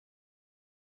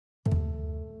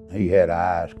He had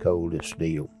eyes cold as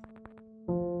steel.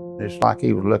 It's like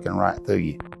he was looking right through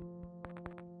you.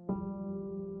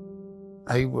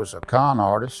 He was a con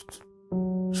artist,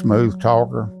 smooth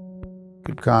talker,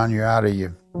 could con you out of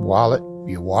your wallet,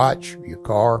 your watch, your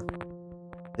car.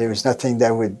 There was nothing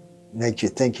that would make you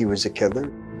think he was a killer.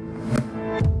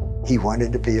 He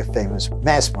wanted to be a famous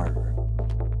mass murderer.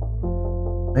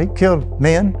 He killed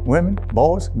men, women,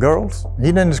 boys, girls. He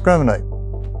didn't discriminate.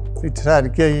 If he decided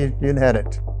to kill you, you'd had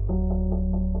it.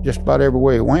 Just about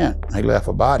everywhere he went, he left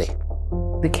a body.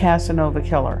 The Casanova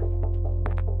Killer.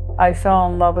 I fell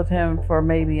in love with him for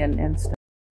maybe an instant.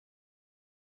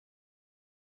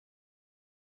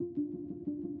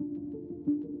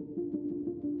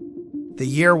 The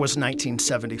year was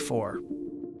 1974.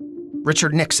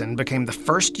 Richard Nixon became the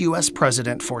first U.S.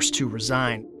 president forced to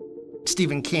resign.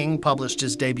 Stephen King published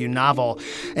his debut novel,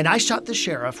 and I Shot the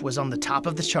Sheriff was on the top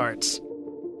of the charts.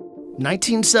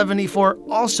 1974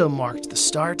 also marked the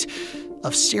start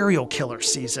of serial killer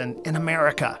season in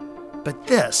America. But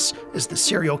this is the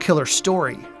serial killer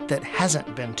story that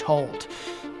hasn't been told.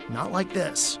 Not like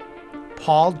this.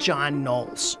 Paul John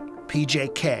Knowles,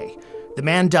 PJK, the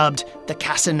man dubbed the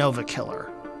Casanova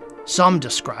Killer. Some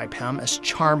describe him as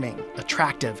charming,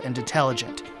 attractive, and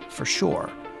intelligent, for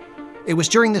sure. It was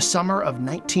during the summer of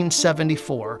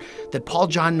 1974 that Paul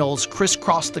John Knowles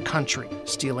crisscrossed the country,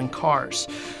 stealing cars.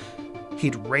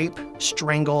 He'd rape,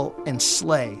 strangle, and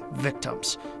slay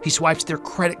victims. He swiped their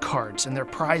credit cards and their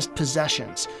prized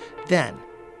possessions. Then,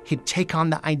 he'd take on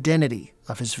the identity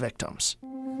of his victims.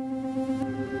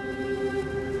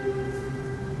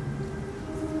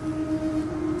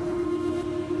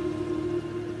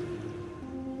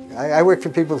 I worked for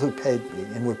people who paid me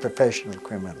and were professional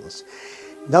criminals.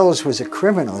 Knowles was a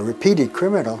criminal, a repeated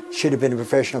criminal. Should have been a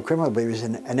professional criminal, but he was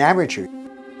an amateur.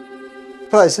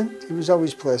 Pleasant, he was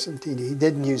always pleasant. He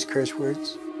didn't use curse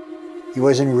words. He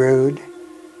wasn't rude.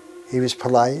 He was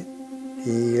polite.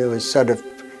 He was sort of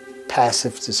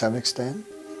passive to some extent.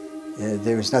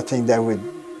 There was nothing that would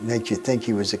make you think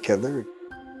he was a killer.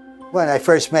 When I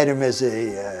first met him as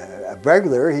a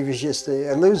burglar, he was just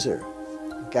a loser,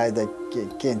 a guy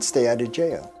that can't stay out of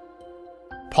jail.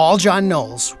 Paul John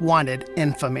Knowles wanted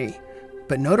infamy,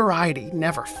 but notoriety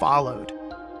never followed.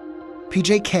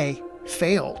 PJK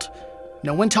failed.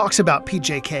 No one talks about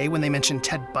PJK when they mention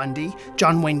Ted Bundy,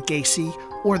 John Wayne Gacy,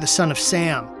 or the Son of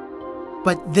Sam.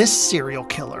 But this serial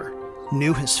killer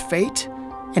knew his fate,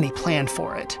 and he planned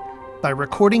for it by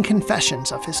recording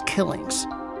confessions of his killings.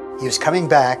 He was coming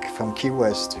back from Key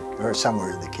West, or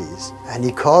somewhere in the Keys, and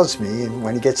he calls me, and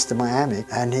when he gets to Miami,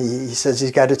 and he says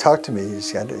he's got to talk to me.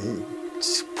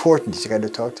 It's important, he's got to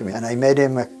talk to me. And I met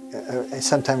him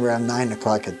sometime around 9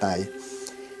 o'clock at night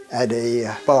at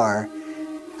a bar,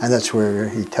 and that's where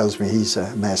he tells me he's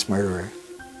a mass murderer.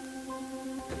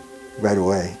 Right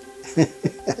away.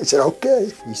 I said,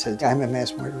 okay. He said, I'm a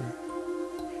mass murderer.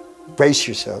 Brace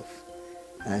yourself.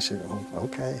 And I said, oh,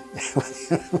 okay.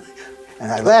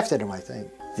 And I laughed at him, I think.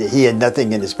 He had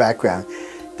nothing in his background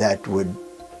that would,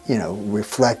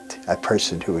 reflect a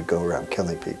person who would go around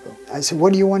killing people. I said,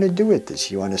 what do you want to do with this?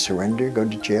 You want to surrender, go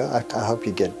to jail? I'll help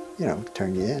you get,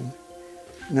 turn you in.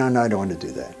 No, I don't want to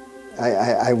do that.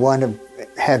 I want to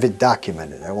have it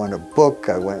documented. I want a book.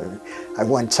 I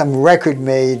want some record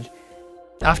made.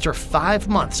 After 5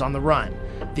 months on the run,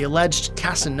 the alleged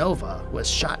Casanova was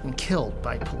shot and killed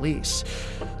by police.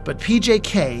 But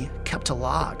PJK kept a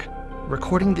log,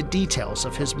 recording the details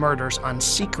of his murders on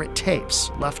secret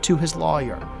tapes left to his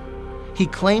lawyer. He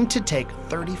claimed to take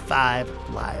 35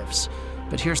 lives.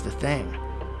 But here's the thing.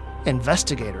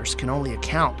 Investigators can only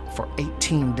account for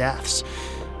 18 deaths,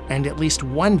 and at least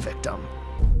one victim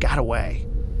got away.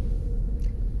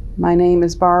 My name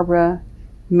is Barbara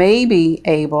Maybe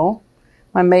Abel.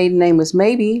 My maiden name was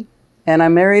Maybe, and I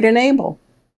married an Abel.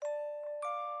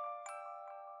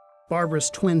 Barbara's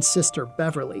twin sister,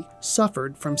 Beverly,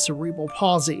 suffered from cerebral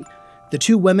palsy. The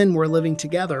two women were living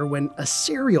together when a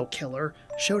serial killer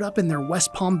showed up in their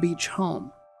West Palm Beach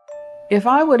home. If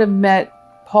I would have met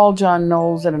Paul John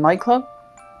Knowles at a nightclub,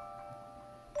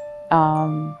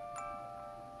 I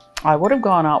would have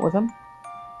gone out with him.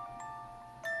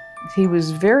 He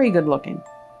was very good looking.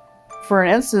 For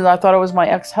an instant, I thought it was my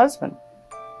ex-husband.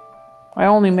 I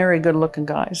only marry good-looking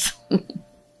guys.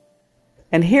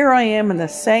 And here I am in the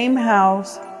same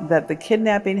house that the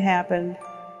kidnapping happened.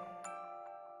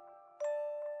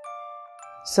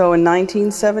 So in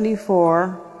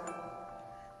 1974,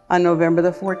 on November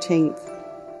the 14th,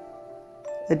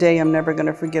 the day I'm never going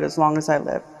to forget as long as I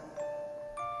live,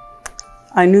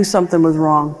 I knew something was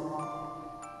wrong.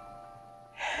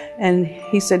 And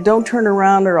he said, don't turn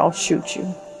around or I'll shoot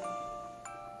you.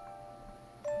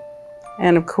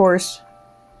 And of course,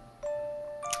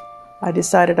 I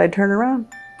decided I'd turn around.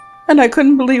 And I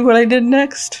couldn't believe what I did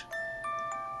next.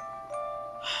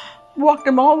 Walked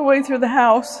him all the way through the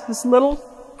house, this little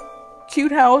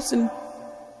cute house, and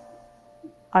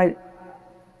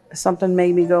something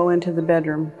made me go into the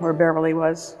bedroom where Beverly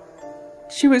was.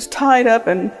 She was tied up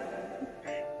and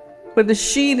with a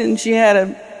sheet, and she had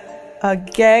a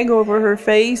gag over her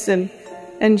face, and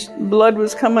blood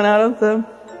was coming out of the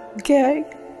gag.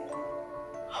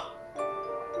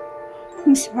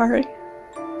 I'm sorry.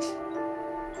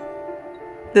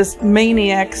 This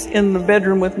maniac's in the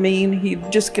bedroom with me, and he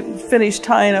just finished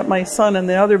tying up my son in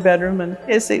the other bedroom, and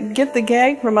I said, get the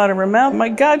gag from out of her mouth. My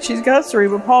God, she's got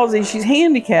cerebral palsy. She's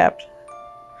handicapped.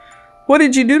 What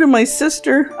did you do to my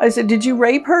sister? I said, did you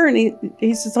rape her? And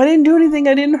he says, I didn't do anything.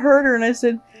 I didn't hurt her. And I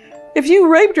said, if you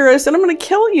raped her, I said, I'm going to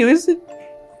kill you. I said,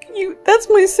 that's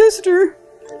my sister.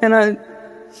 And I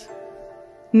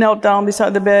knelt down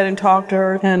beside the bed and talked to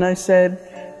her. And I said,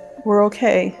 we're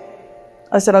okay.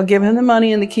 I said, I'll give him the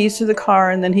money and the keys to the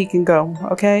car, and then he can go,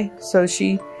 okay? So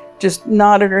she just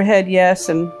nodded her head yes,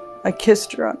 and I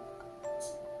kissed her.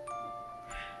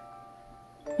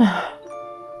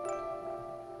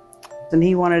 And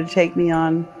he wanted to take me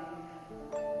on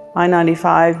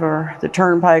I-95 or the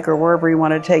Turnpike or wherever he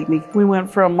wanted to take me. We went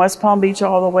from West Palm Beach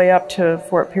all the way up to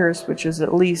Fort Pierce, which is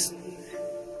at least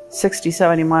 60,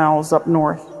 70 miles up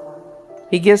north.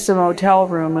 He gets a motel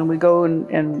room, and we go,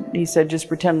 and he said, just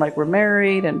pretend like we're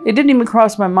married. And it didn't even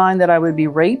cross my mind that I would be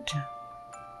raped.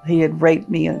 He had raped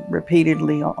me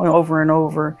repeatedly over and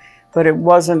over, but it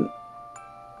wasn't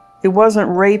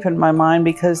rape in my mind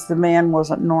because the man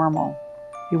wasn't normal.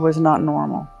 He was not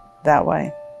normal that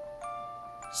way,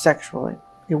 sexually.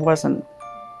 It wasn't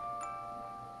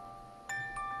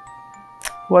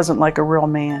like a real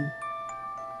man.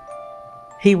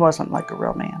 He wasn't like a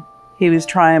real man. He was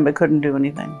trying but couldn't do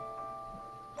anything.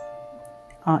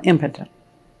 Impotent.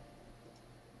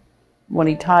 When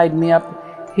he tied me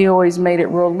up, he always made it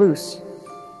real loose.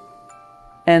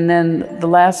 And then the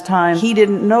last time, he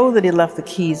didn't know that he left the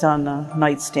keys on the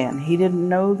nightstand. He didn't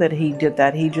know that he did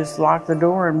that. He just locked the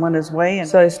door and went his way. And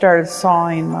so I started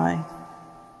sawing my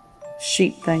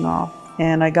sheet thing off,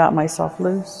 and I got myself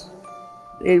loose.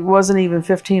 It wasn't even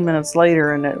 15 minutes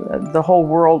later, and the whole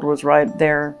world was right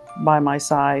there by my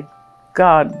side.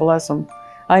 God bless them.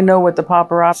 I know what the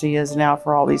paparazzi is now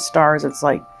for all these stars. It's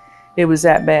like, it was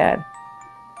that bad.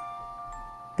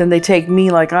 Then they take me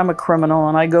like I'm a criminal,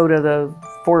 and I go to the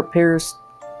Fort Pierce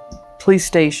police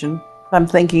station. I'm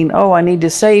thinking, oh, I need to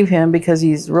save him because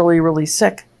he's really, really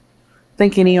sick.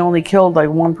 Thinking he only killed like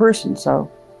one person,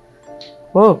 so.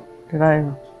 Whoa,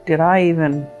 did I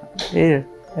even, I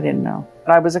didn't know.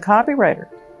 I was a copywriter.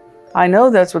 I know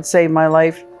that's what saved my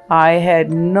life. I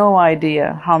had no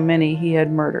idea how many he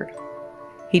had murdered.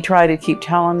 He tried to keep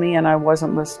telling me, and I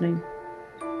wasn't listening.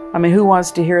 I mean, who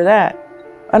wants to hear that?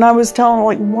 And I was telling him,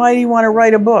 like, why do you want to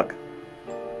write a book?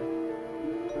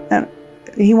 And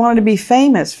he wanted to be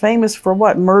famous. Famous for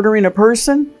what? Murdering a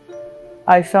person?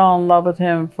 I fell in love with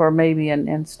him for maybe an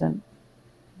instant.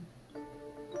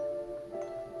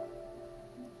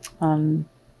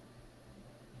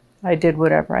 I did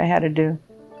whatever I had to do.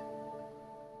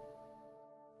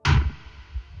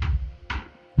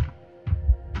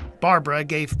 Barbara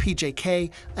gave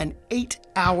PJK an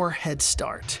 8-hour head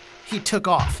start. He took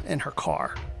off in her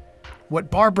car. What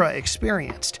Barbara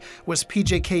experienced was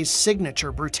PJK's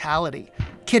signature brutality: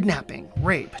 kidnapping,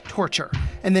 rape, torture,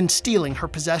 and then stealing her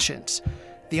possessions.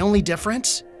 The only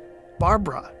difference?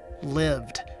 Barbara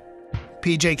lived.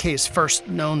 PJK's first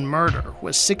known murder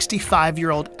was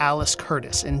 65-year-old Alice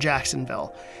Curtis in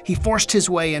Jacksonville. He forced his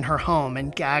way in her home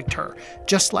and gagged her,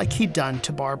 just like he'd done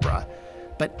to Barbara.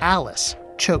 But Alice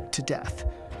choked to death.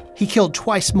 He killed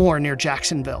twice more near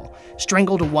Jacksonville,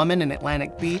 strangled a woman in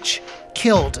Atlantic Beach,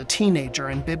 killed a teenager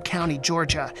in Bibb County,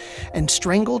 Georgia, and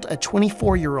strangled a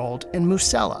 24-year-old in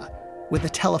Musella with a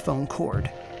telephone cord.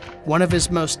 One of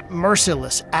his most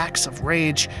merciless acts of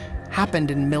rage happened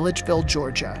in Milledgeville,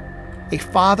 Georgia. A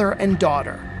father and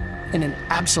daughter in an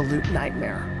absolute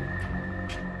nightmare.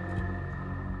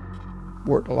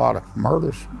 Worked a lot of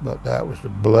murders, but that was the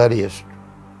bloodiest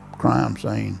crime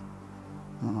scene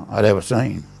I'd ever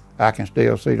seen. I can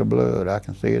still see the blood. I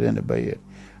can see it in the bed.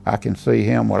 I can see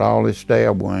him with all his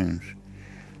stab wounds.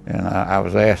 And I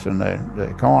was asking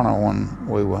the coroner when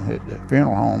we were at the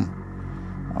funeral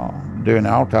home doing the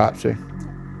autopsy,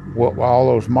 what were all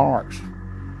those marks?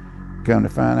 Come to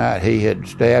find out, he had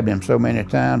stabbed him so many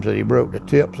times that he broke the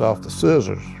tips off the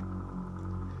scissors.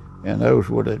 And those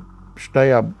were the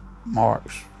stab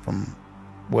marks from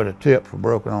where the tips were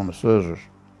broken on the scissors.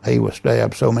 He was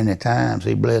stabbed so many times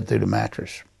he bled through the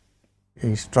mattress.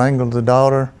 He strangled the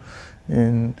daughter,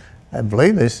 and I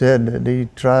believe they said that he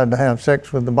tried to have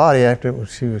sex with the body after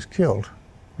she was killed.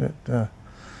 It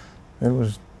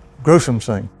was a gruesome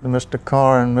thing. Mr.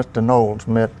 Carr and Mr. Knowles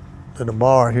met at a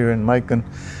bar here in Macon,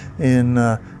 and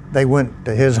they went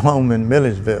to his home in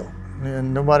Milledgeville.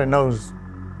 And nobody knows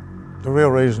the real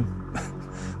reason.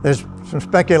 There's some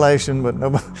speculation, but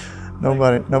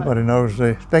nobody knows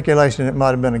the speculation. It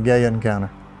might have been a gay encounter.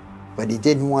 But he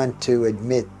didn't want to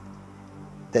admit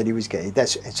that he was gay.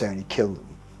 So he killed him.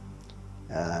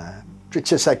 It's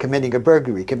just like committing a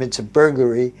burglary. He commits a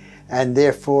burglary, and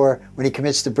therefore, when he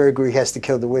commits the burglary, he has to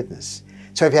kill the witness.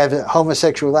 So if you have a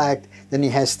homosexual act, then he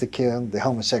has to kill the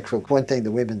homosexual. One thing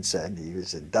the women said, he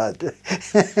was a dud.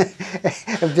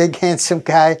 A big, handsome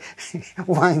guy,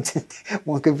 one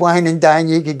could wine and dine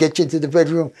you, could get you into the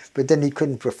bedroom, but then he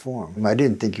couldn't perform. I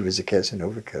didn't think he was a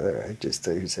Casanova Killer. I just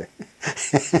thought he was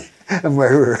a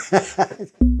murderer.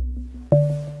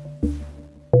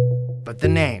 But the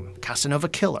name, Casanova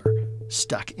Killer,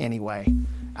 stuck anyway.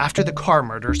 After the Carr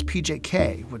murders,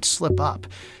 PJK would slip up.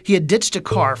 He had ditched a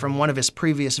car from one of his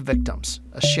previous victims,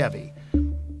 a Chevy.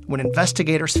 When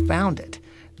investigators found it,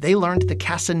 they learned the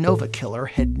Casanova Killer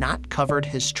had not covered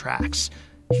his tracks.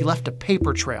 He left a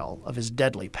paper trail of his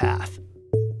deadly path.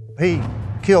 He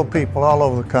killed people all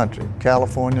over the country: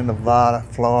 California, Nevada,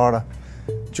 Florida,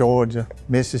 Georgia,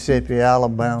 Mississippi,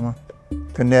 Alabama,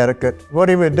 Connecticut. What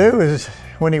he would do is,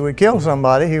 when he would kill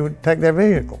somebody, he would take their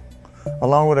vehicle,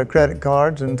 along with their credit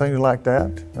cards and things like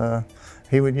that.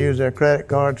 He would use their credit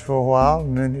cards for a while,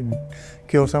 and then he'd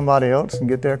kill somebody else and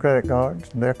get their credit cards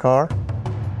and their car.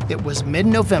 It was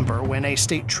mid-November when a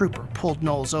state trooper pulled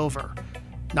Knowles over.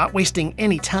 Not wasting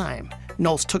any time,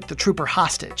 Knowles took the trooper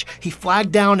hostage. He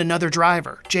flagged down another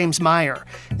driver, James Meyer,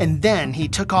 and then he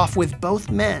took off with both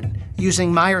men,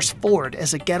 using Meyer's Ford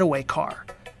as a getaway car.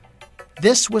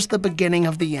 This was the beginning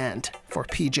of the end for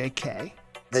PJK.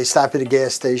 They stop at a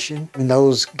gas station.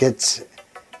 Knowles gets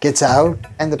out,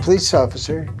 and the police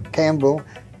officer, Campbell,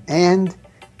 and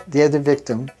the other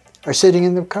victim are sitting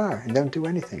in the car and don't do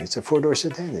anything. It's a four-door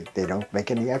sedan. They don't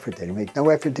make any effort. They make no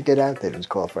effort to get out. They don't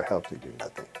call for help. They do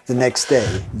nothing. The next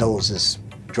day, Knowles is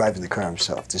driving the car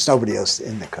himself. There's nobody else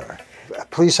in the car. A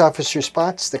police officer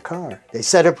spots the car. They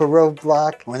set up a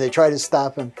roadblock. When they try to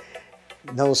stop him,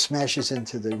 Knowles smashes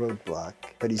into the roadblock,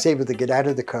 but he's able to get out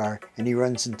of the car, and he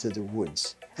runs into the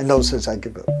woods. And Knowles says, "I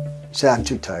give up." He said, "I'm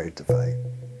too tired to fight."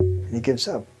 And he gives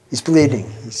up. He's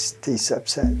bleeding. He's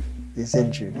upset. He's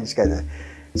injured. He's got a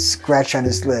scratch on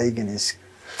his leg, and his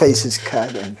face is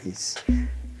cut, and he's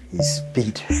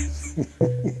beat.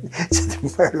 So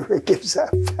the murderer gives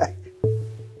up.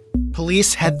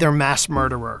 Police had their mass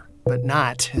murderer, but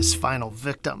not his final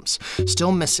victims.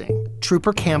 Still missing,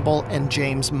 Trooper Campbell and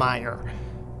James Meyer.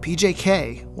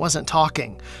 PJK wasn't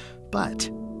talking, but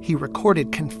he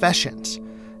recorded confessions.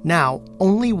 Now,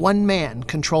 only one man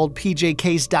controlled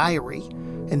PJK's diary,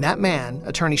 and that man,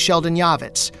 attorney Sheldon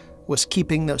Yavitz, was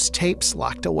keeping those tapes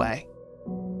locked away.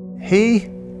 He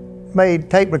made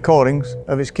tape recordings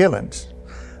of his killings,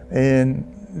 and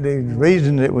the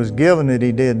reason it was given that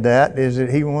he did that is that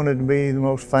he wanted to be the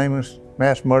most famous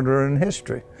mass murderer in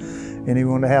history, and he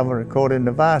wanted to have a recorded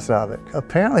device of it.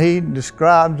 Apparently he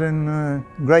describes in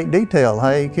great detail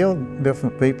how he killed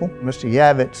different people. Mr.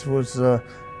 Yavitz was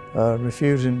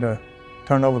refusing to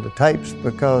turn over the tapes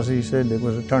because he said it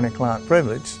was attorney-client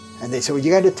privilege. And they said, "Well,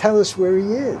 you got to tell us where he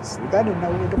is. We got to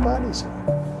know where the bodies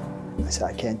are." I said,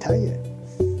 "I can't tell you."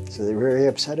 So they were very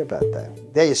upset about that.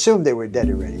 They assumed they were dead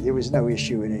already. There was no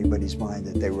issue in anybody's mind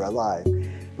that they were alive.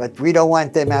 But we don't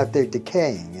want them out there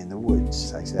decaying in the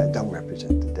woods. I said, "I don't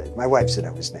represent the dead." My wife said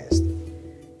I was nasty.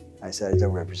 I said, "I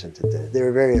don't represent the dead." They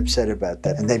were very upset about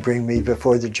that. And they bring me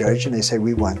before the judge and they say,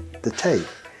 "We want the tape."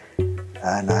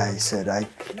 And I said, "I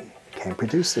can't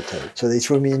produce the tape." So they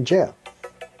threw me in jail.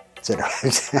 Said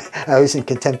I was in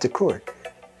contempt of court.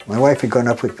 My wife had gone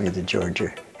up with me to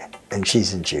Georgia, and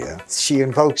she's in jail. She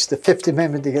invokes the Fifth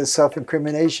Amendment against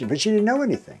self-incrimination, but she didn't know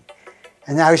anything.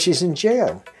 And now she's in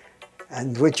jail.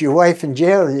 And with your wife in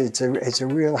jail, it's a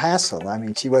real hassle. I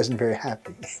mean, she wasn't very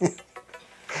happy.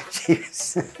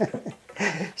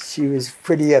 She was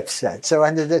pretty upset. So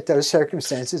under those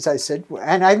circumstances, I said,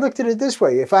 and I looked at it this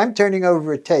way: if I'm turning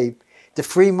over a tape to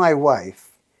free my wife,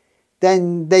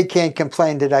 then they can't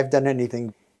complain that I've done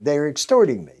anything. They're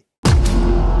extorting me.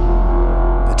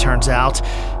 It turns out,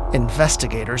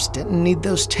 investigators didn't need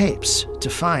those tapes to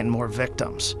find more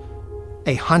victims.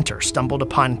 A hunter stumbled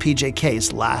upon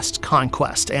PJK's last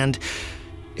conquest, and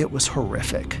it was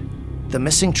horrific. The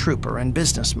missing trooper and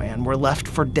businessman were left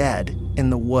for dead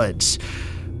in the woods.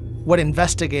 What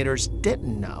investigators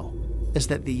didn't know is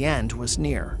that the end was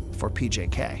near for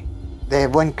PJK. They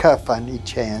have one cuff on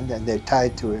each hand, and they're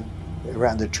tied to it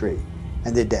around the tree,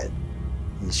 and they're dead.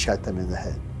 He shot them in the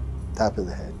head, top of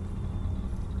the head.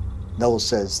 Knowles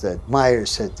says that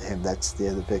Myers said to him, that's the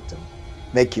other victim,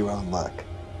 make your own luck.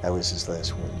 That was his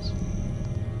last words.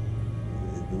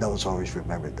 Knowles always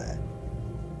remembered that.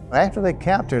 After they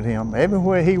captured him,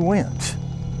 everywhere he went,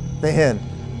 they had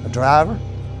a driver,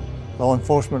 law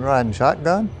enforcement riding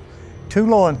shotgun, 2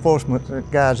 law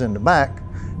enforcement guys in the back,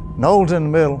 Knowles in the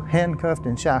middle, handcuffed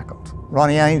and shackled.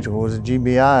 Ronnie Angel was a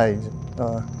GBI agent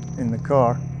in the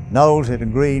car. Knowles had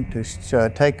agreed to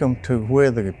take him to where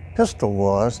the pistol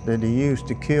was that he used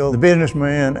to kill the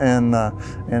businessman and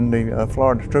the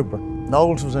Florida trooper.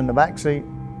 Knowles was in the back seat,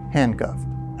 handcuffed.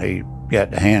 He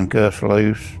got the handcuffs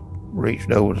loose,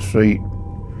 reached over the seat,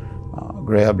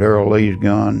 grabbed Earl Lee's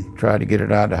gun, tried to get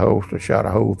it out of the holster, shot a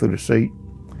hole through the seat.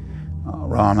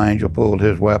 Ron Angel pulled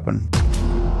his weapon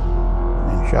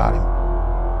and shot him.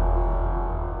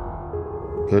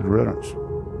 Good riddance.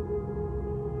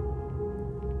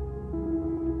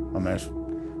 I mean, it's a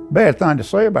bad thing to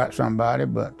say about somebody,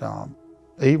 but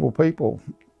evil people,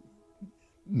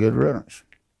 good riddance.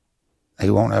 He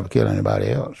won't ever kill anybody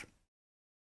else.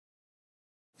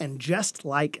 And just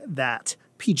like that,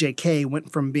 PJK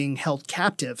went from being held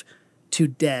captive to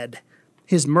dead,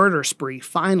 his murder spree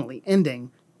finally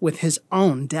ending with his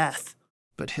own death.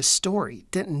 But his story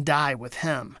didn't die with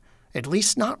him, at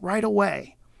least not right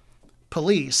away.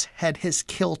 Police had his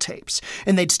kill tapes,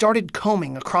 and they'd started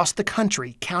combing across the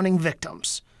country counting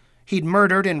victims. He'd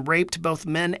murdered and raped both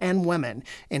men and women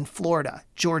in Florida,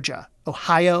 Georgia,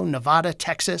 Ohio, Nevada,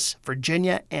 Texas,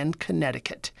 Virginia, and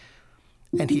Connecticut.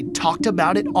 And he'd talked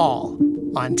about it all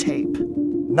on tape.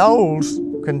 Knowles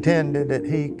contended that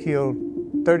he killed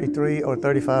 33 or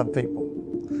 35 people,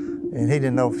 and he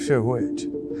didn't know for sure which.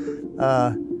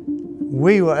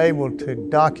 We were able to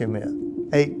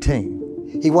document 18.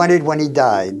 He wanted, when he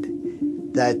died,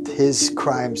 that his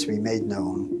crimes be made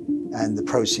known and the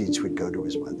proceeds would go to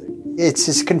his mother. It's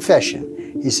his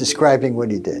confession. He's describing what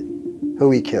he did,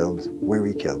 who he killed, where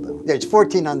he killed them. There's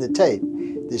 14 on the tape.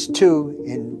 There's 2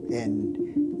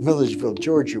 in Millersville,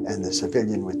 Georgia, and the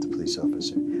civilian with the police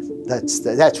officer.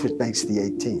 That's what makes the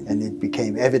 18. And it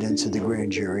became evidence of the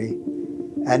grand jury,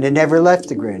 and it never left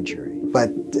the grand jury. But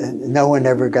no one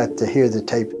ever got to hear the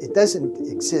tape. It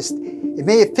doesn't exist. It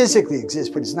may physically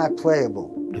exist, but it's not playable.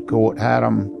 The court had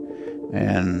them,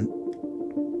 and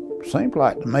it seemed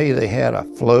like to me they had a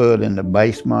flood in the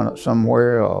basement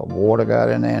somewhere, or water got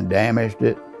in there and damaged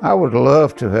it. I would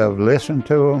love to have listened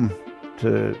to them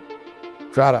to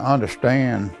try to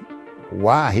understand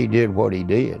why he did what he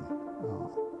did.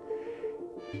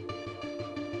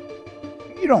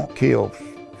 You don't kill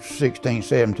 16,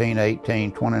 17,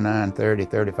 18, 29, 30,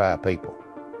 35 people.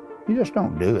 You just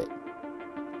don't do it.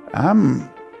 I'm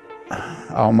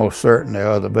almost certain there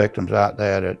are other victims out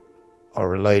there that are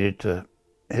related to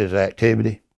his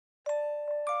activity.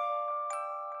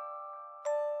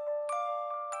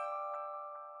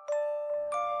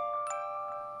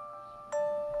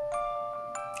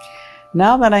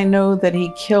 Now that I know that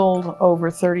he killed over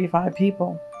 35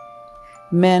 people,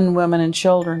 men, women, and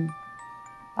children,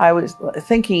 I was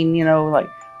thinking, you know, like,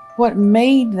 what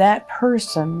made that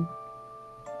person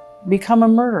become a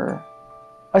murderer,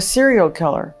 a serial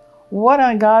killer? What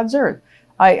on God's earth?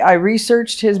 I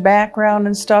researched his background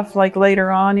and stuff, like later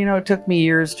on, you know, it took me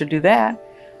years to do that.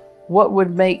 What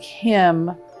would make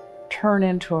him turn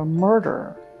into a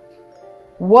murderer?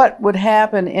 What would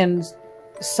happen in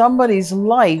somebody's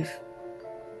life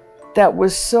that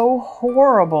was so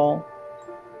horrible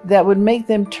that would make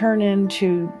them turn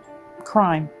into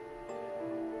crime?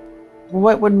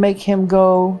 What would make him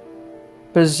go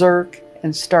berserk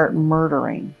and start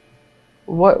murdering?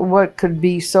 What could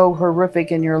be so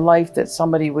horrific in your life that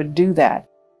somebody would do that?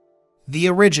 The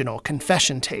original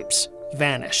confession tapes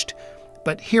vanished,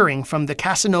 but hearing from the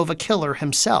Casanova Killer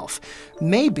himself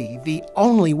may be the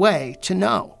only way to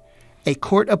know. A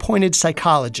court-appointed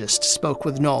psychologist spoke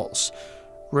with Knowles,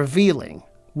 revealing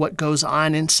what goes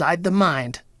on inside the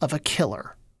mind of a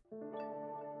killer.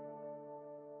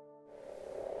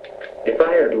 If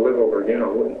I had to live over again, I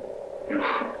wouldn't.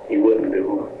 You wouldn't do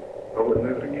what? I wouldn't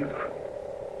live it again.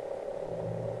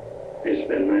 It's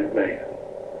been that bad.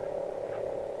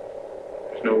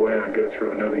 There's no way I'd go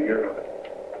through another year of it.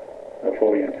 I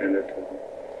fully intended to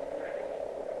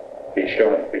be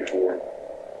shot before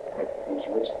I was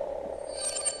arrested.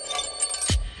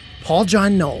 Paul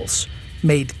John Knowles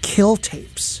made kill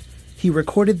tapes. He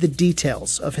recorded the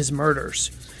details of his murders.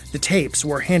 The tapes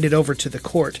were handed over to the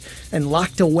court and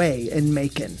locked away in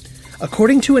Macon.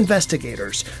 According to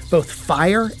investigators, both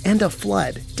fire and a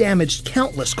flood damaged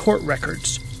countless court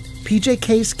records.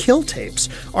 PJK's kill tapes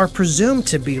are presumed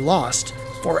to be lost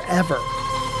forever.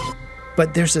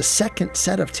 But there's a second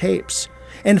set of tapes,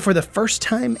 and for the first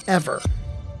time ever,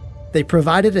 they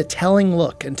provided a telling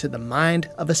look into the mind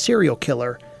of a serial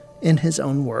killer in his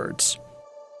own words.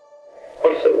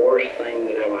 What's the worst thing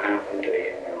that ever happened to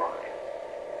you in your life?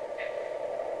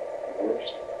 The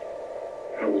worst?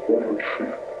 I was born.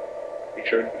 You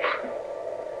sure?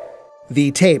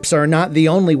 The tapes are not the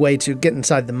only way to get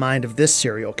inside the mind of this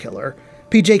serial killer.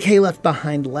 PJK left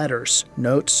behind letters,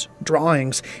 notes,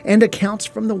 drawings, and accounts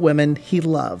from the women he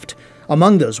loved.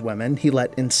 Among those women he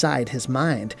let inside his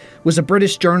mind was a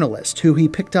British journalist who he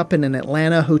picked up in an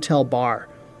Atlanta hotel bar.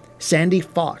 Sandy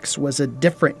Fox was a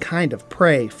different kind of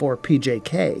prey for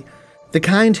PJK, the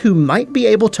kind who might be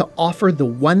able to offer the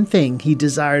one thing he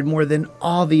desired more than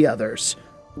all the others: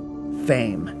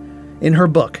 fame. In her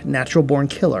book, Natural Born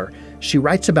Killer, she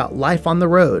writes about life on the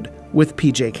road with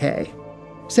PJK.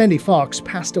 Sandy Fox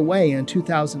passed away in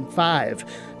 2005,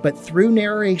 but through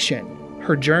narration,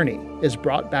 her journey is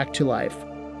brought back to life.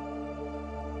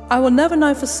 I will never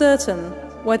know for certain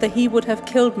whether he would have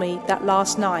killed me that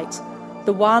last night,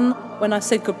 the one when I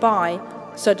said goodbye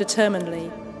so determinedly.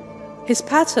 His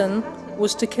pattern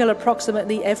was to kill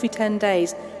approximately every 10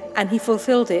 days, and he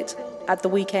fulfilled it at the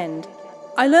weekend.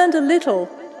 I learned a little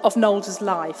of Knowles'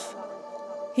 life.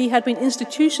 He had been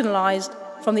institutionalized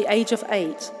from the age of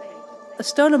 8. A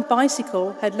stolen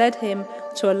bicycle had led him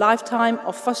to a lifetime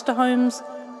of foster homes,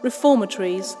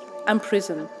 reformatories, and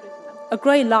prison. A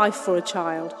grey life for a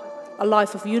child, a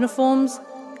life of uniforms,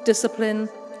 discipline,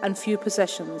 and few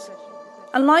possessions.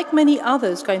 And like many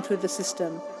others going through the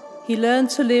system, he learned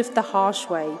to live the harsh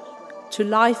way, to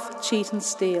life, cheat, and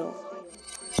steal.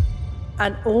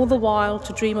 And all the while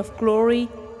to dream of glory,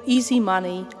 easy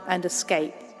money, and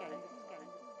escape.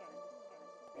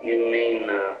 You mean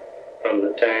from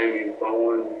the time you're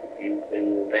born, you've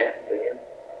been that bad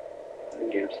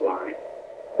against life?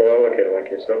 Well, I look at it like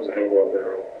this. I was a hell of a lot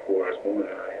better off before I was born than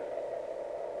I am.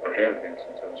 Or have been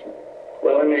since I was born.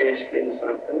 Well, let me ask you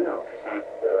something else.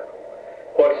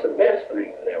 What's the best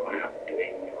thing that ever happened to you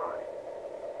in your life?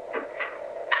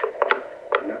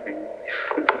 Nothing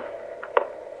really.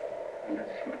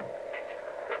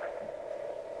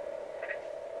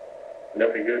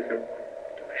 Nothing good to me.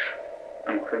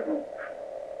 I'm a criminal.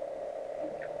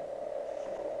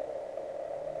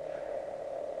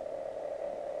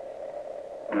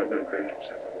 I've been a criminal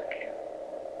since I was a kid.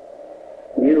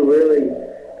 You really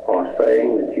are saying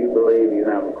that you believe you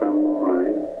have a criminal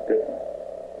mind?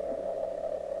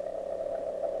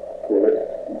 Well, it's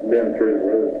been through the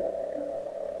roof.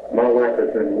 My life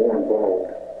has been more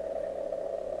involved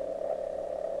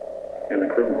in the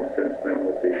criminal sense than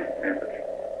with the average.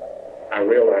 I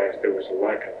realized there was a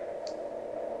lack of,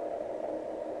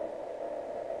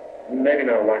 maybe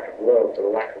not a lack of love, but a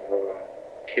lack of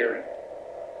caring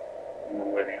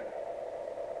one way or the other.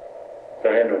 So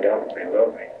I had no doubt that they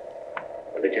loved me,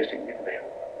 but they just didn't give a damn.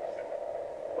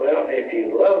 Well, if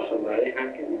you love somebody,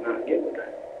 how can you not give a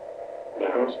damn?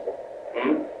 It's possible.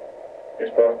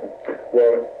 It's possible.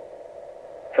 Well,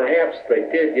 perhaps they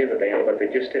did give a damn, but they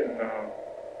just didn't know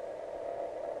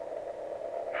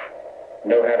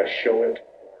how to show it.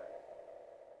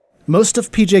 Most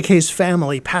of PJK's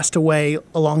family passed away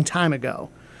a long time ago,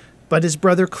 but his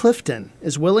brother Clifton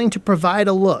is willing to provide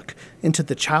a look into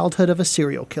the childhood of a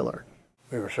serial killer.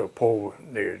 We were so poor,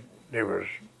 there was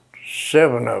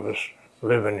 7 of us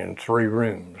living in 3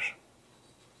 rooms.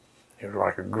 It was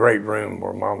like a great room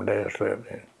where Mom and Dad slept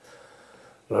in.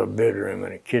 A little bedroom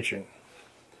and a kitchen.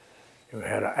 We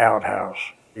had an outhouse.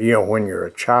 You know, when you're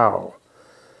a child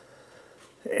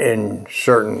and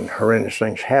certain horrendous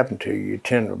things happen to you, you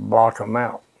tend to block them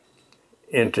out.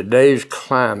 In today's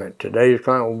climate,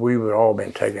 we would all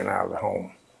been taken out of the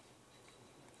home.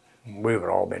 We would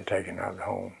all been taken out of the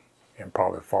home and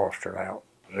probably fostered out.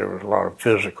 There was a lot of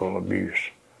physical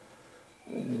abuse.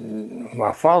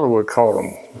 My father would call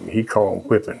them, he called them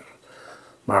whipping.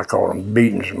 I called them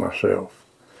beatings myself.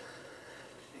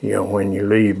 You know, when you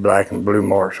leave black and blue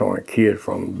marks on a kid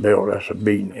from the belt, that's a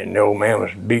beating. And the old man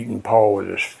was beating Paul with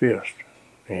his fist.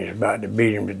 And he was about to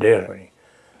beat him to death when he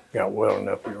got well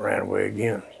enough, he ran away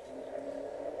again.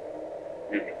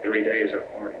 And for 3 days I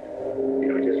partied. You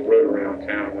know, I just rode around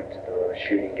town, went to the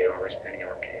shooting galleries, penny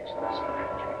arcades, and that's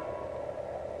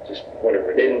what just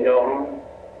whatever. Didn't go home?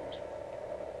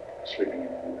 Sleeping in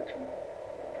the room.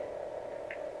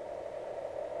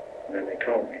 And then they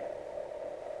called me.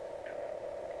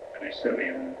 And they sent me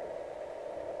home.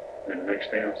 And the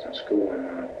next day I was in school,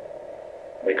 and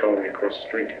they called me across the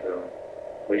street to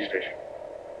the police station.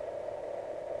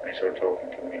 They started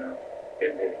talking to me,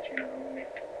 admitted,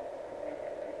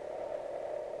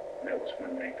 and that was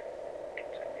when they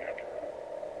sent me out to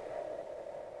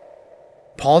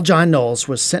Paul John Knowles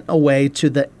was sent away to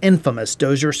the infamous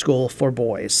Dozier School for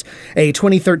Boys. A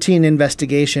 2013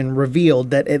 investigation revealed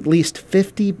that at least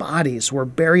 50 bodies were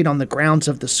buried on the grounds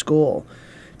of the school.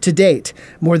 To date,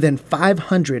 more than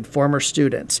 500 former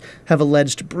students have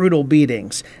alleged brutal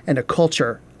beatings and a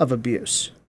culture of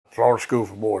abuse. Florida School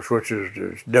for Boys, which is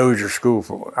the Dozier School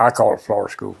for, I call it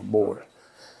Florida School for Boys.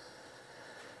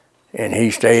 And he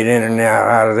stayed in and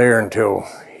out of there until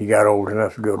he got old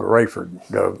enough to go to Rayford,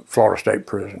 the Florida State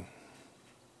Prison.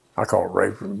 I call it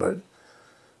Rayford, but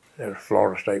there's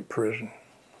Florida State Prison.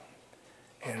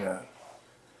 And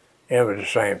it was the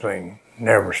same thing.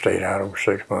 Never stayed out over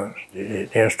 6 months.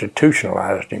 It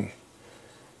institutionalized him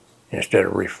instead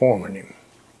of reforming him.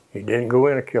 He didn't go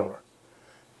in a killer.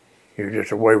 He was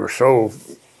just a wayward soul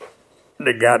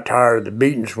that got tired of the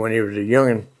beatings when he was a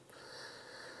youngin'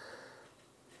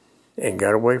 and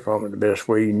got away from it the best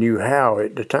way he knew how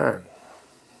at the time.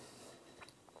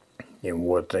 And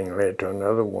one thing led to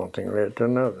another, one thing led to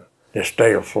another. The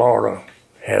state of Florida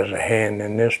has a hand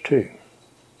in this too.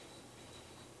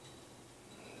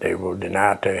 They will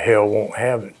deny it to hell won't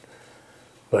have it.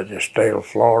 But the state of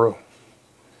Florida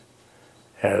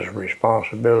has a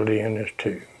responsibility in this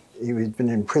too. He had been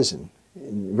in prison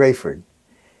in Rayford,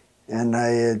 and I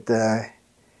had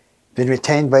been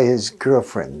retained by his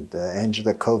girlfriend,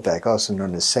 Angela Kovac, also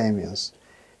known as Samuels,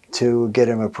 to get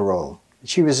him a parole.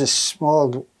 She was a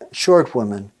small, short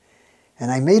woman, and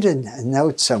I made a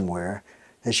note somewhere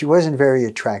that she wasn't very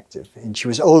attractive, and she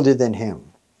was older than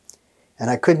him. And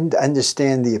I couldn't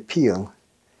understand the appeal,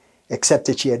 except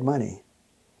that she had money.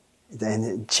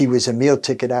 And she was a meal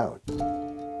ticket out.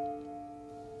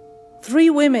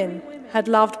 3 women had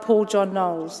loved Paul John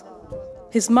Knowles.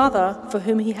 His mother, for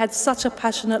whom he had such a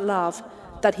passionate love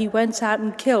that he went out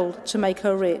and killed to make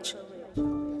her rich.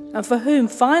 And for whom,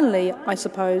 finally, I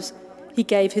suppose, he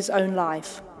gave his own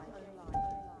life.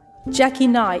 Jackie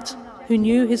Knight, who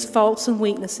knew his faults and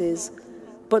weaknesses,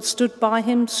 but stood by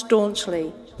him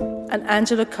staunchly, and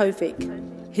Angela Kovac,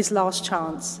 his last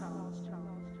chance.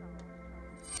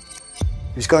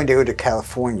 He was going to go to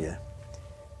California.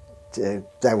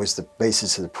 That was the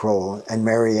basis of the parole, and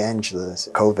marry Angela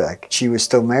Kovac. She was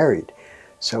still married,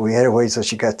 so we had to wait till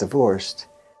she got divorced.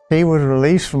 He was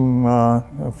released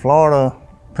from Florida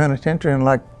Penitentiary in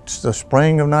like the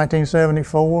spring of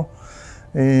 1974,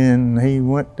 and he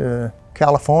went to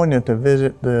California to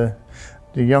visit the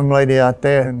young lady out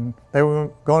there, and they were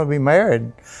going to be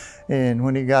married. And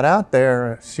when he got out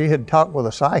there, she had talked with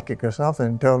a psychic or something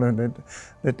and told her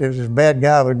that there was this bad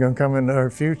guy that was going to come into her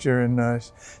future, and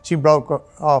she broke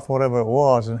off whatever it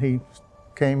was, and he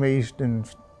came east and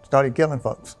started killing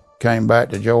folks. Came back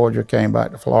to Georgia, came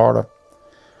back to Florida,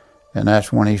 and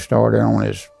that's when he started on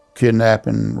his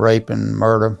kidnapping, raping,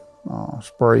 murder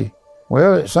spree.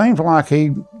 Well, it seems like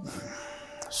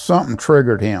something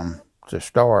triggered him to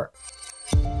start.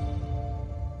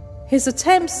 His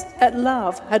attempts at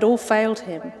love had all failed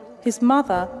him. His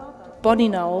mother, Bonnie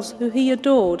Knowles, who he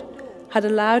adored, had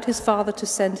allowed his father to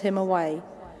send him away.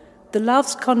 The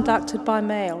loves conducted by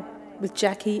mail with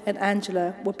Jackie and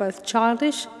Angela were both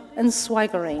childish and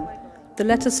swaggering, the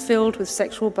letters filled with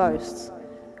sexual boasts.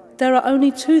 "There are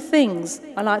only 2 things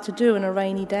I like to do on a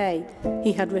rainy day,"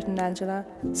 he had written Angela,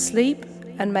 "sleep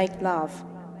and make love.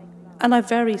 And I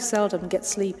very seldom get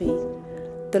sleepy."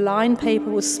 The lined paper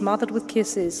was smothered with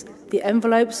kisses, the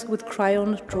envelopes with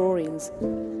crayoned drawings.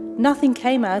 Nothing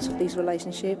came out of these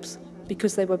relationships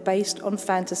because they were based on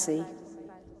fantasy.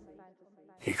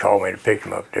 He called me to pick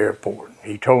him up at the airport.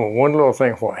 He told me one little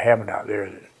thing what happened out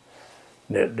there,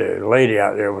 that the lady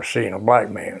out there was seeing a black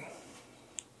man.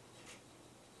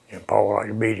 And Paul liked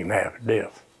to beat him half to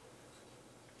death.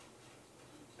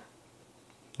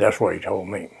 That's what he told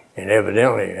me. And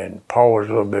evidently, and Paul was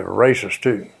a little bit of a racist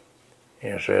too.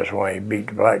 And so that's why he beat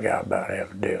the black guy about half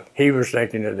to death. He was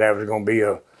thinking that was going to be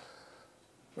a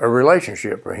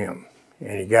relationship for him.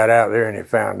 And he got out there and he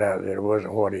found out that it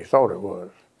wasn't what he thought it was.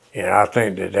 And I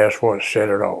think that that's what set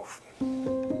it off.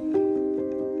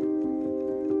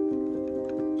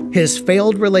 His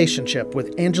failed relationship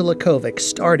with Angela Kovac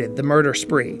started the murder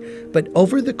spree, but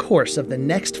over the course of the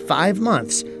next 5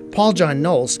 months, Paul John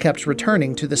Knowles kept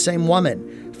returning to the same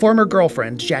woman, former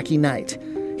girlfriend Jackie Knight.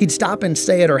 He'd stop and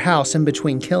stay at her house in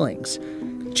between killings.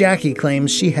 Jackie claims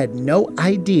she had no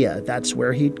idea that's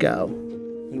where he'd go.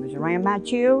 He was around my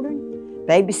children,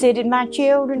 babysitting my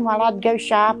children while I'd go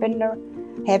shopping or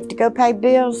have to go pay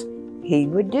bills. He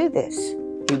would do this.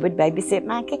 He would babysit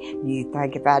my kids. You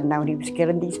think if I'd known he was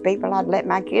killing these people, I'd let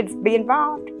my kids be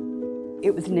involved?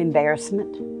 It was an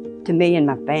embarrassment to me and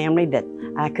my family that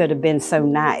I could have been so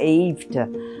naive to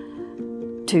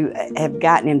have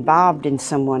gotten involved in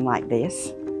someone like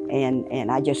this. And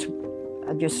I'm just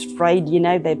afraid, you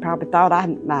know, they probably thought I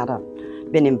might have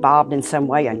been involved in some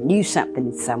way or knew something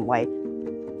in some way.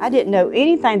 I didn't know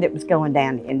anything that was going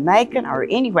down in Macon or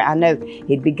anywhere. I know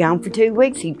he'd be gone for 2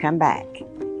 weeks, he'd come back.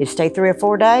 He'd stay 3 or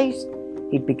 4 days,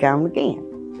 he'd be gone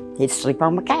again. He'd sleep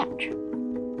on my couch.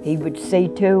 He would see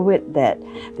to it that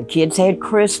the kids had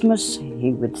Christmas.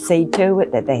 He would see to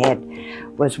it that they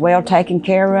was well taken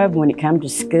care of when it come to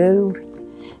school.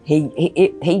 He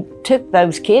took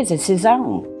those kids as his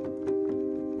own.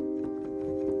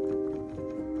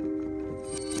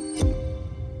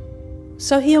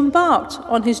 So he embarked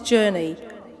on his journey,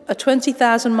 a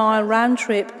 20,000-mile round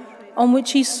trip on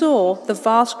which he saw the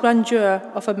vast grandeur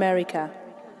of America.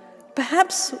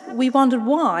 Perhaps we wondered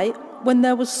why, when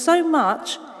there was so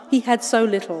much, he had so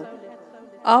little.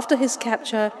 After his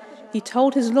capture, he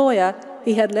told his lawyer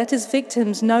he had let his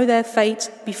victims know their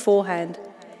fate beforehand.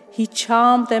 He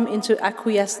charmed them into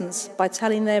acquiescence by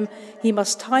telling them he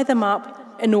must tie them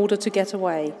up in order to get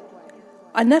away.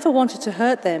 "I never wanted to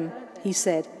hurt them," he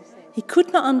said. He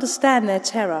could not understand their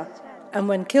terror, and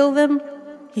when killed them,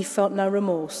 he felt no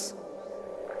remorse.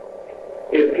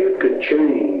 If you could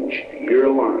change your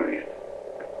life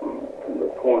from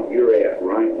the point you're at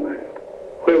right now,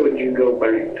 where would you go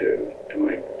back to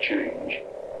make the change?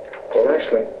 Well,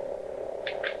 actually,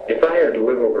 if I had to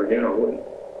live over again, I wouldn't.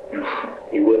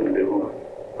 You wouldn't do what?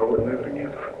 I wouldn't live it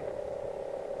again.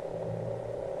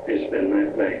 It's been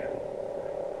that bad.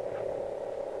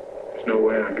 There's no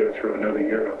way I'd go through another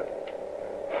year of it.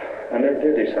 I never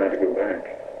did decide to go back.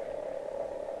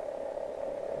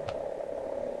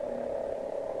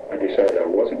 I decided I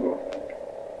wasn't going back.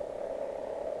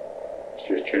 It's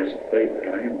just chance of fate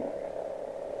that I am.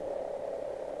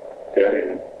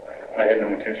 I had no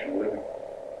intention of living.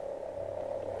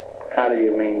 How do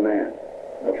you mean that?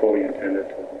 I fully intended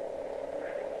to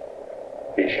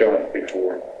be shot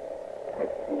before I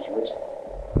was arrested.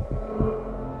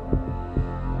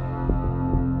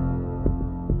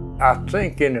 I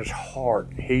think in his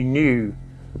heart he knew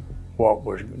what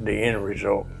was the end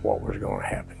result, what was going to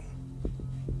happen.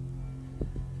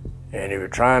 And he was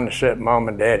trying to set Mom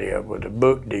and Daddy up with a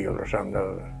book deal or something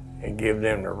other and give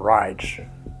them the rights, you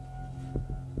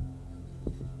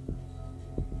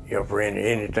know, for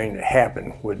anything that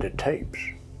happened with the tapes.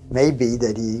 Maybe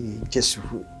that he just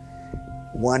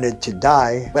wanted to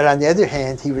die, but on the other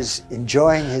hand, he was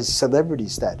enjoying his celebrity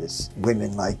status.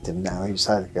 Women liked him now. He was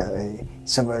like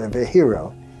somewhat of a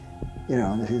hero, you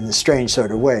know, in a strange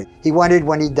sort of way. He wanted,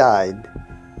 when he died,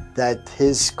 that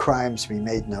his crimes be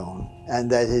made known and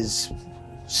that his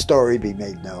story be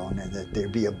made known and that there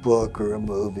be a book or a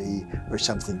movie or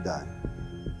something done.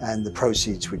 And the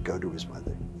proceeds would go to his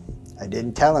mother. I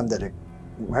didn't tell him that a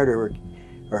murderer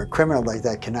or a criminal like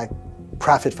that cannot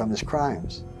profit from his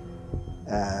crimes.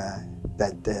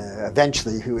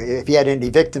 Eventually, if he had any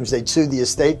victims, they'd sue the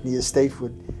estate, and the estate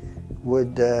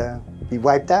would be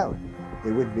wiped out.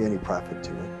 There wouldn't be any profit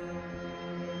to it.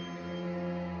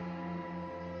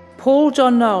 Paul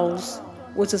John Knowles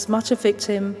was as much a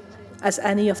victim as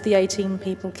any of the 18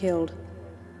 people killed.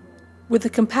 With a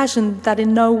compassion that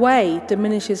in no way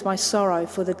diminishes my sorrow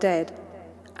for the dead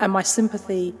and my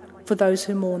sympathy for those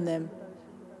who mourn them.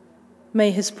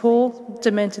 May his poor,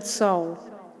 demented soul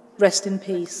rest in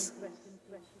peace.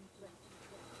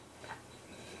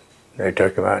 They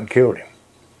took him out and killed him.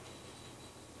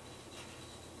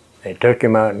 They took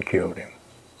him out and killed him.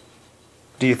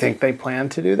 Do you think they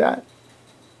planned to do that?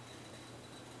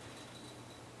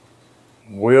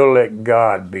 We'll let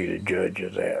God be the judge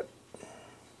of that.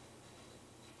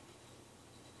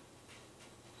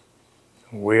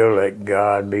 We'll let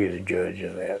God be the judge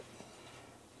of that.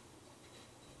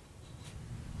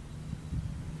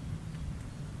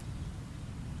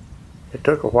 It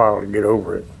took a while to get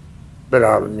over it, but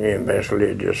eventually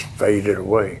it just faded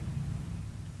away.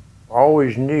 I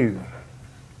always knew,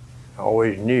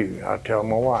 I'd tell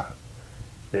my wife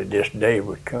that this day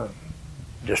would come.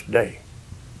 This day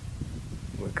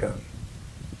would come.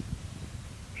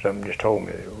 Something just told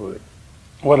me that it would.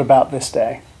 What about this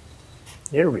day?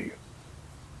 Interview.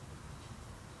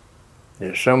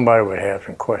 That somebody would have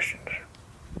some questions.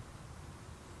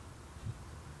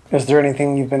 Is there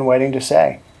anything you've been waiting to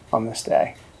say on this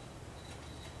day?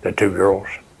 The 2 girls.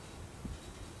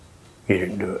 He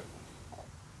didn't do it.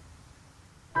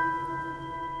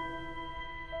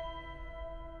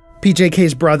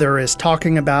 PJK's brother is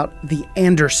talking about the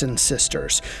Anderson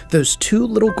sisters. Those two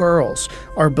little girls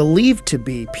are believed to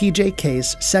be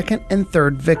PJK's second and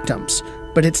third victims,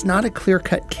 but it's not a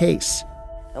clear-cut case.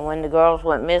 And when the girls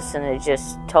went missing, it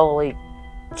just totally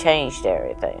changed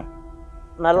everything.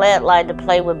 Mylette liked to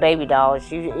play with baby dolls.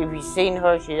 If you've seen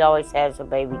her, she always has a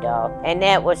baby doll. And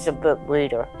that was the book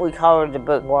reader. We call her the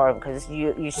bookworm because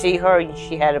you see her,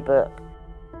 she had a book.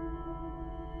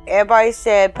 Everybody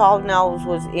said Paul Knowles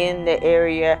was in the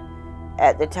area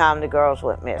at the time the girls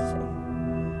went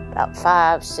missing. About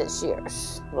 5-6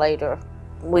 years later,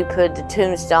 we put the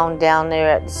tombstone down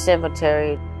there at the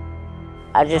cemetery.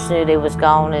 I just knew they was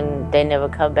gone and they never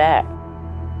come back.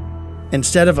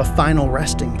 Instead of a final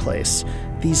resting place,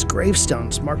 these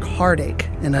gravestones mark heartache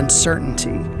and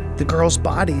uncertainty. The girls'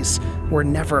 bodies were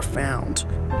never found,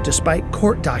 despite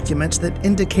court documents that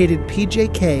indicated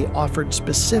PJK offered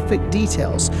specific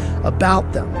details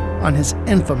about them on his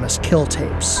infamous kill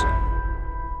tapes.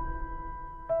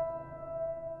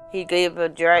 He gave a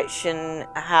direction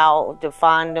how to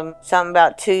find them. Something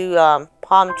about two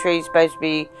palm trees supposed to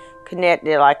be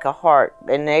connected like a heart,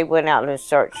 and they went out and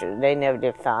searched it. They never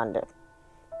did find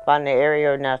the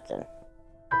area or nothing.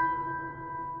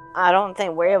 I don't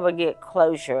think we'll ever get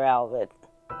closure out of it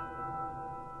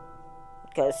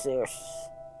because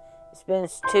it's been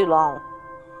too long.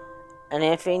 And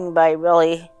if anybody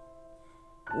really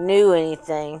knew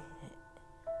anything,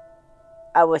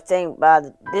 I would think by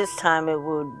this time it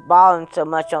would bother them so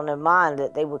much on their mind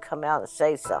that they would come out and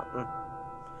say something.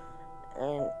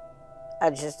 And I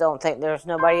just don't think there's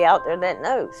nobody out there that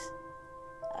knows.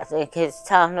 I think it's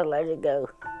time to let it go.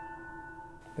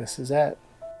 This is it.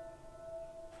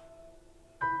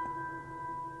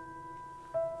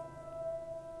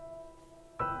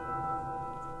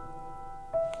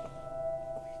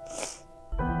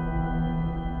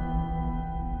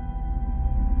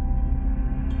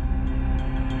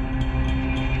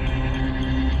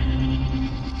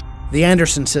 The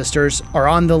Anderson sisters are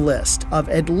on the list of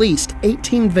at least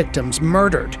 18 victims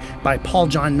murdered by Paul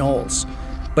John Knowles,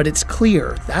 but it's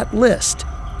clear that list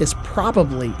is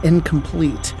probably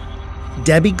incomplete.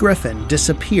 Debbie Griffin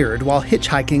disappeared while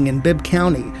hitchhiking in Bibb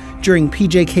County during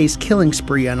PJK's killing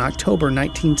spree in October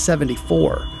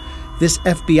 1974. This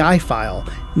FBI file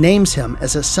names him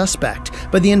as a suspect,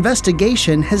 but the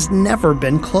investigation has never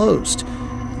been closed.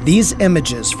 These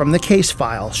images from the case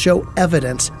file show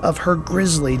evidence of her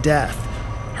grisly death.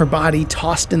 Her body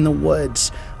tossed in the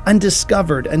woods,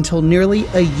 undiscovered until nearly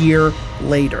a year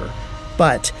later.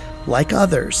 But, like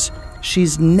others,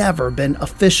 she's never been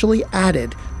officially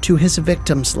added to his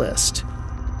victims list.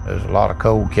 There's a lot of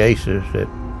cold cases that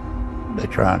they're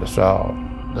trying to solve.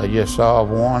 They just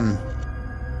solved one,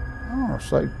 I don't know,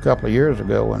 say a couple of years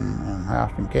ago in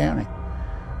Houston County,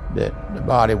 that the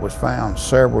body was found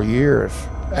several years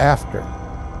after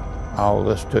all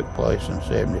this took place in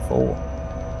 '74.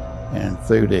 And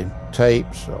through the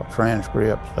tapes or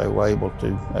transcripts, they were able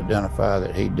to identify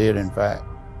that he did, in fact,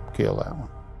 kill that one.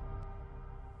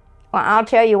 Well, I'll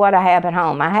tell you what I have at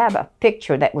home. I have a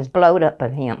picture that was blowed up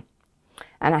of him,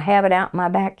 and I have it out in my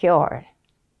backyard.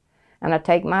 And I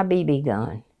take my BB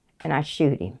gun, and I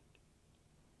shoot him.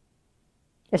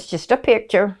 It's just a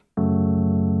picture.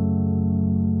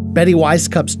 Betty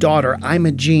Weisskop's daughter,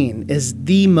 Ima Jean, is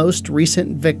the most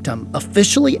recent victim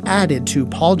officially added to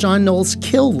Paul John Knowles'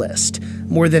 kill list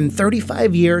more than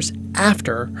 35 years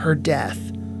after her death.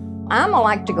 Ima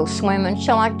liked to go swimming.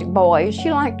 She liked to boys.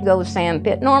 She liked to go to the sand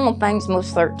pit. Normal things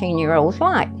most 13-year-olds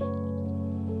like.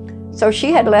 So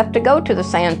she had left to go to the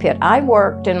sand pit. I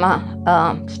worked and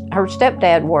her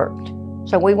stepdad worked.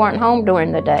 So we weren't home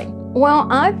during the day.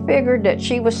 Well, I figured that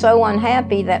she was so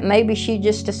unhappy that maybe she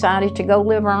just decided to go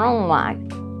live her own life.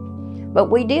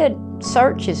 But we did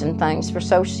searches and things for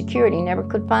Social Security, never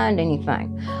could find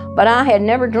anything. But I had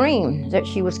never dreamed that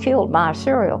she was killed by a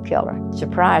serial killer. It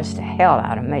surprised the hell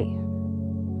out of me,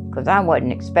 because I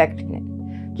wasn't expecting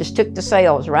it. Just took the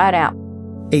sales right out.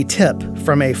 A tip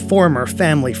from a former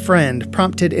family friend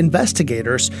prompted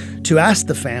investigators to ask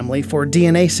the family for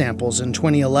DNA samples in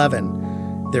 2011.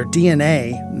 Their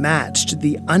DNA matched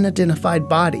the unidentified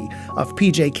body of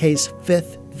PJK's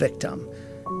 5th victim.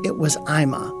 It was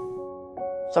Ima.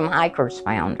 Some hikers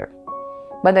found her,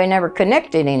 but they never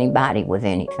connected anybody with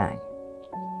anything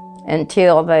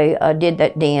until they did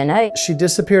that DNA. She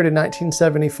disappeared in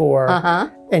 1974,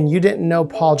 and you didn't know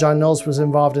Paul John Knowles was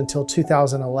involved until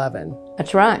 2011.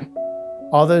 That's right.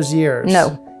 All those years?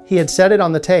 No. He had said it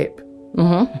on the tape?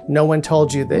 No one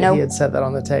told you that he had said that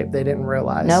on the tape? They didn't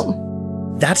realize? Nope.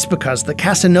 That's because the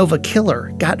Casanova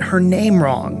Killer got her name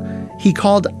wrong. He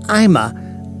called Ima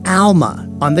Alma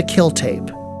on the kill tape.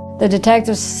 The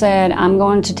detectives said, I'm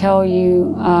going to tell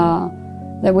you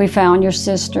that we found your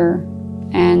sister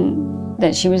and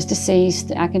that she was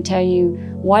deceased. I can tell you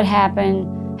what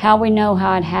happened, how we know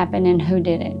how it happened, and who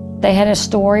did it. They had a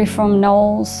story from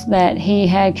Knowles that he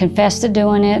had confessed to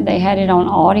doing it. They had it on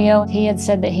audio. He had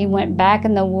said that he went back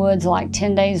in the woods like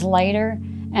 10 days later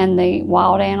and the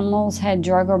wild animals had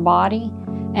drug her body,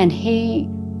 and he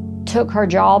took her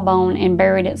jawbone and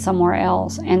buried it somewhere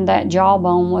else, and that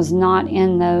jawbone was not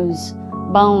in those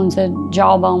bones. The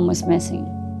jawbone was missing.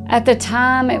 At the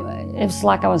time, it was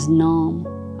like I was numb.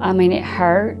 I mean, it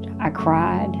hurt. I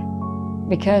cried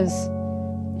because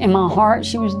in my heart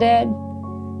she was dead.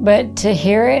 But to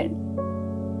hear it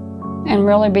and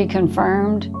really be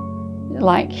confirmed,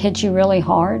 like, hit you really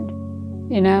hard,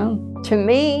 you know? To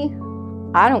me,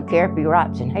 I don't care if he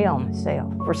rots in hell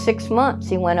myself. For 6 months,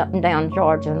 he went up and down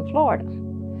Georgia and Florida.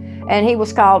 And he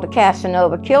was called the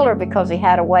Casanova Killer because he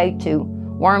had a way to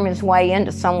worm his way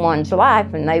into someone's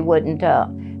life and they wouldn't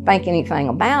think anything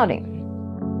about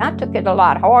him. I took it a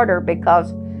lot harder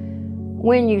because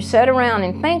when you sit around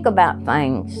and think about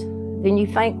things, then you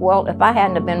think, well, if I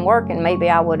hadn't have been working, maybe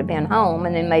I would have been home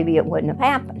and then maybe it wouldn't have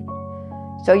happened.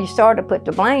 So you start to put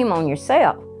the blame on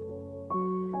yourself,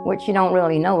 which you don't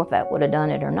really know if that would have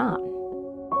done it or not.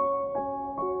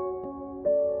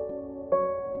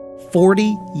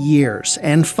 40 years,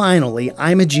 and finally,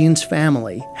 Imogene's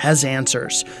family has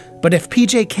answers. But if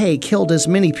PJK killed as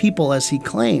many people as he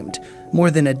claimed,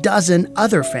 more than a dozen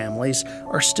other families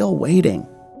are still waiting.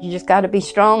 You just got to be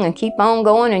strong and keep on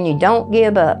going, and you don't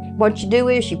give up. What you do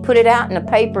is you put it out in the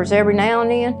papers every now and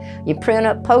then. You print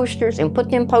up posters and put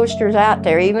them posters out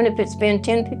there, even if it's been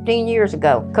 10, 15 years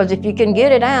ago. Because if you can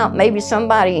get it out, maybe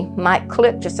somebody might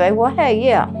click to say, well, hey,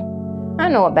 yeah, I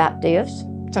know about this.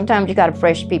 Sometimes you got to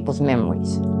refresh people's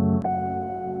memories.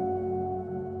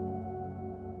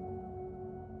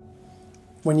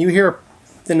 When you hear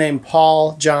the name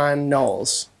Paul John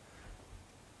Knowles,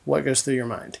 what goes through your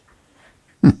mind?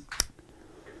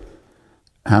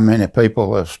 How many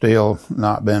people have still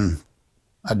not been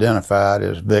identified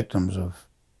as victims of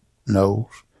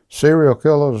Knowles? Serial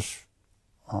killers,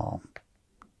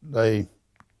 they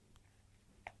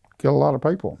kill a lot of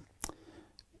people.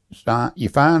 You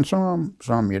find some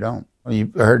you don't.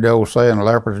 You heard the old saying,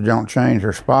 leopards don't change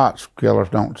their spots, killers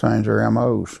don't change their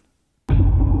MOs.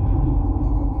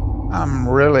 I'm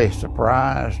really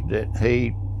surprised that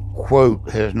he, quote,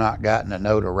 has not gotten the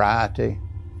notoriety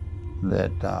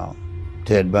that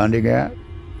Ted Bundy got,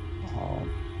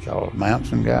 Charles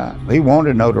Manson got. He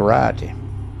wanted notoriety,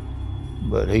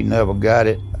 but he never got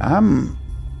it. I'm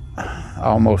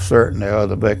almost certain there are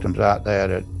other victims out there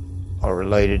that are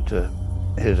related to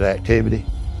his activity.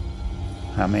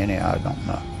 How many, I don't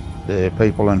know. The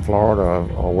people in Florida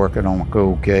are working on a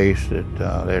cold case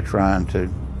that they're trying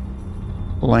to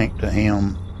link to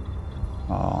him,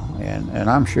 and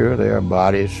I'm sure there are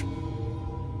bodies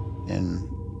in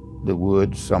the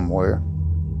woods somewhere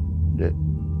that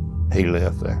he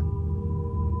left there.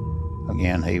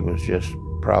 Again, he was just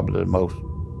probably the most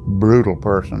brutal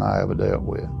person I ever dealt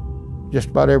with. Just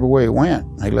about everywhere he went,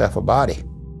 he left a body.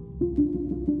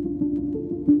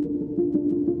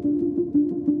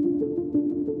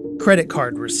 Credit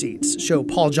card receipts show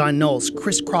Paul John Knowles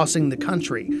crisscrossing the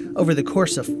country over the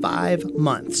course of 5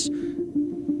 months.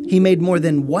 He made more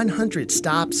than 100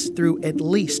 stops through at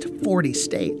least 40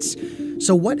 states.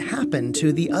 So what happened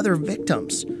to the other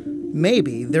victims?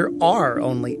 Maybe there are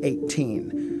only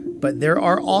 18, but there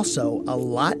are also a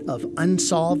lot of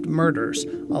unsolved murders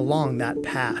along that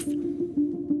path.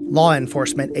 Law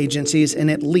enforcement agencies in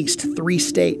at least 3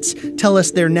 states tell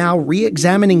us they're now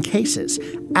re-examining cases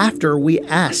after we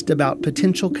asked about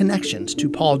potential connections to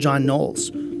Paul John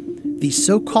Knowles. The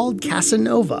so-called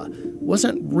Casanova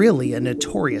wasn't really a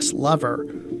notorious lover.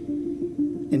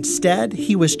 Instead,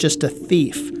 he was just a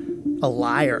thief, a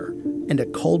liar, and a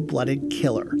cold-blooded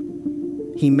killer.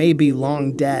 He may be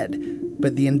long dead,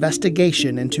 but the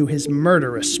investigation into his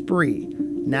murderous spree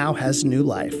now has new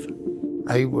life.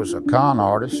 He was a con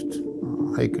artist.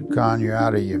 He could con you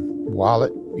out of your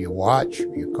wallet, your watch,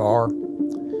 your car.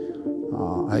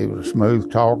 He was a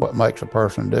smooth talker. What makes a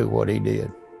person do what he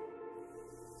did?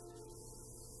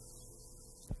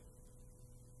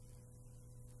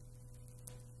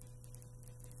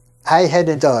 I had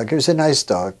a dog. It was a nice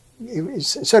dog. It was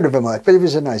sort of a mutt, but it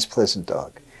was a nice, pleasant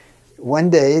dog. One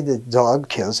day, the dog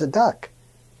kills a duck.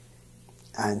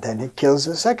 And then it kills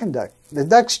a second duck. The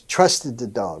ducks trusted the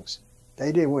dogs.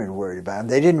 They weren't worried about him.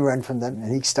 They didn't run from them,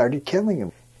 and he started killing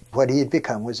them. What he had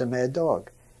become was a mad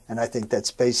dog. And I think that's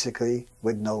basically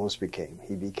what Knowles became.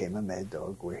 He became a mad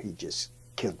dog where he just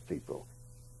killed people.